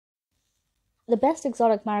The Best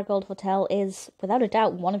Exotic Marigold Hotel is, without a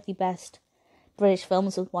doubt, one of the best British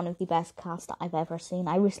films with one of the best casts that I've ever seen.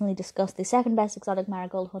 I recently discussed the second Best Exotic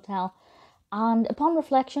Marigold Hotel, and upon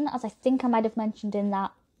reflection, as I think I might have mentioned in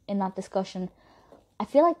that discussion, I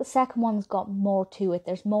feel like the second one's got more to it.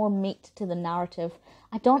 There's more meat to the narrative.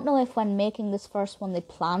 I don't know if when making this first one they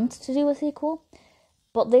planned to do a sequel,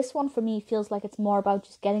 but this one for me feels like it's more about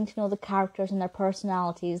just getting to know the characters and their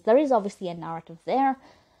personalities. There is obviously a narrative there,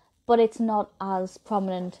 but it's not as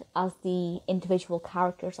prominent as the individual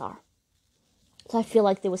characters are. So I feel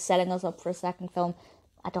like they were setting us up for a second film.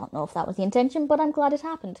 I don't know if that was the intention, but I'm glad it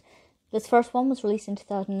happened. This first one was released in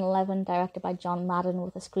 2011, directed by John Madden,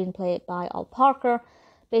 with a screenplay by Al Parker,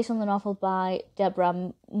 based on the novel by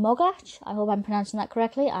Deborah Mogach. I hope I'm pronouncing that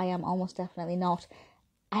correctly. I am almost definitely not.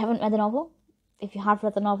 I haven't read the novel. If you have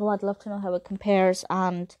read the novel, I'd love to know how it compares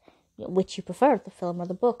and which you prefer, the film or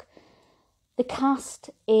the book. The cast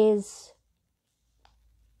is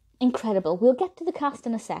incredible. We'll get to the cast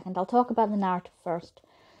in a second. I'll talk about the narrative first.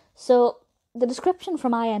 So, the description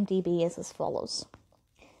from IMDb is as follows.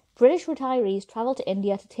 British retirees travel to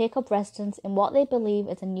India to take up residence in what they believe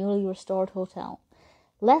is a newly restored hotel.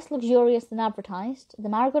 Less luxurious than advertised, the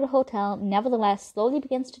Marigold Hotel nevertheless slowly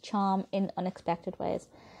begins to charm in unexpected ways.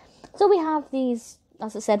 So we have these,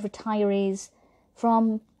 as I said, retirees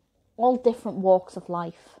from all different walks of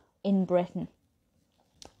life in Britain.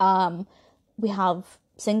 We have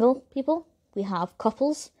single people, we have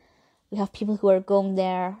couples, we have people who are going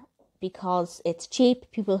there because it's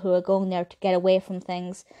cheap, people who are going there to get away from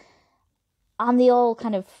things, and they all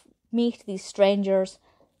kind of meet these strangers,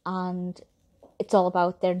 and it's all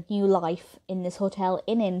about their new life in this hotel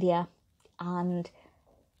in India, and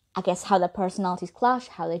I guess how their personalities clash,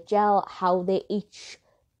 how they gel, how they each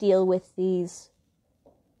deal with these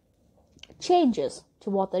changes to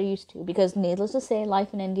what they're used to, because needless to say,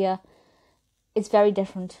 life in India is very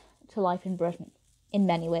different to life in Britain in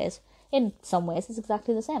many ways. In some ways, it's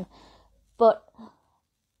exactly the same, but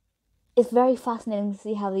it's very fascinating to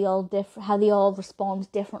see how they all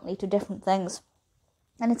respond differently to different things,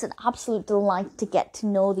 and it's an absolute delight to get to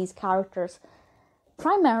know these characters,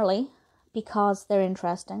 primarily because they're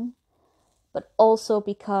interesting, but also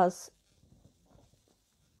because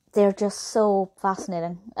they're just so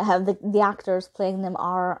fascinating. The actors playing them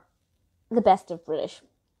are the best of British.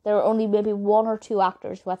 There are only maybe one or two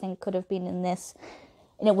actors who I think could have been in this,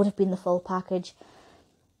 and it would have been the full package.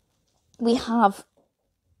 We have,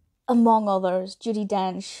 among others, Judi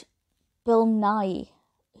Dench, Bill Nighy,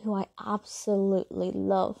 who I absolutely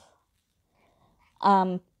love,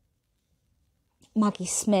 Maggie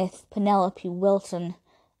Smith, Penelope Wilton,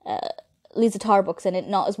 Lisa Tarbuck's in it,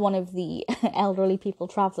 not as one of the elderly people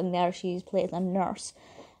travelling there. She plays a nurse.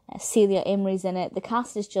 Celia Imrie's in it. The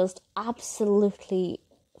cast is just absolutely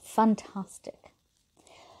fantastic.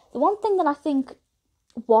 The one thing that I think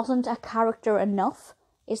wasn't a character enough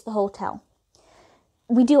is the hotel.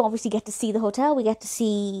 We do obviously get to see the hotel. We get to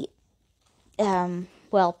see,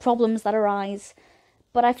 problems that arise.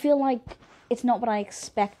 But I feel like it's not what I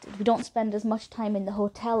expected. We don't spend as much time in the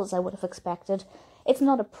hotel as I would have expected. It's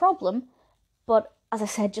not a problem, but as I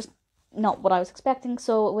said, just not what I was expecting.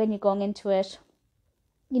 So when you're going into it,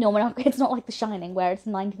 it's not like The Shining where it's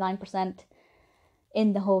 99%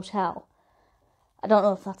 in the hotel. I don't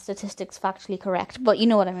know if that statistic's factually correct, but you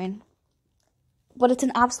know what I mean. But it's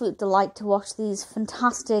an absolute delight to watch these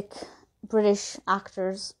fantastic British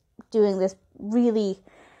actors doing this really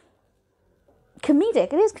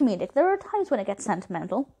comedic. It is comedic. There are times when it gets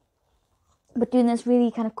sentimental, but doing this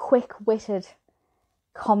really kind of quick-witted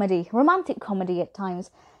comedy, romantic comedy at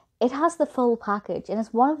times. It has the full package, and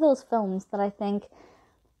it's one of those films that I think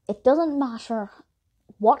it doesn't matter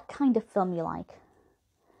what kind of film you like.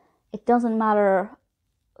 It doesn't matter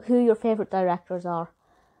who your favourite directors are.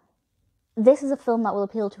 This is a film that will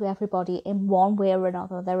appeal to everybody in one way or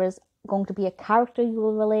another. There is going to be a character you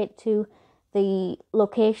will relate to. The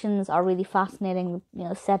locations are really fascinating.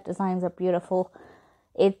 Set designs are beautiful.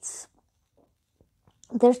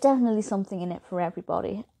 There's definitely something in it for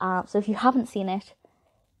everybody. So if you haven't seen it,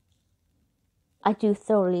 I do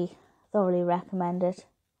thoroughly recommend it.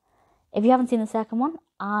 If you haven't seen the second one,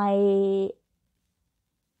 I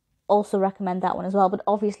also recommend that one as well. But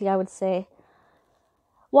obviously I would say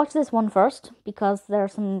watch this one first, because there are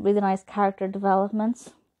some really nice character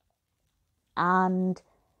developments, and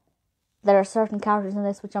there are certain characters in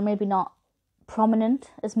this which are maybe not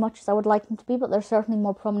prominent as much as I would like them to be, but they're certainly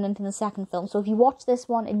more prominent in the second film. So if you watch this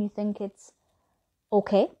one and you think it's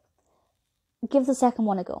okay, give the second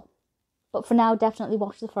one a go. But for now, definitely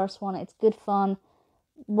watch the first one. It's good fun,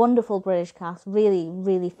 wonderful British cast, really,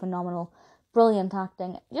 really phenomenal. brilliant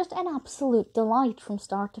acting, just an absolute delight from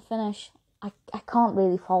start to finish. I can't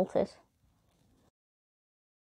really fault it.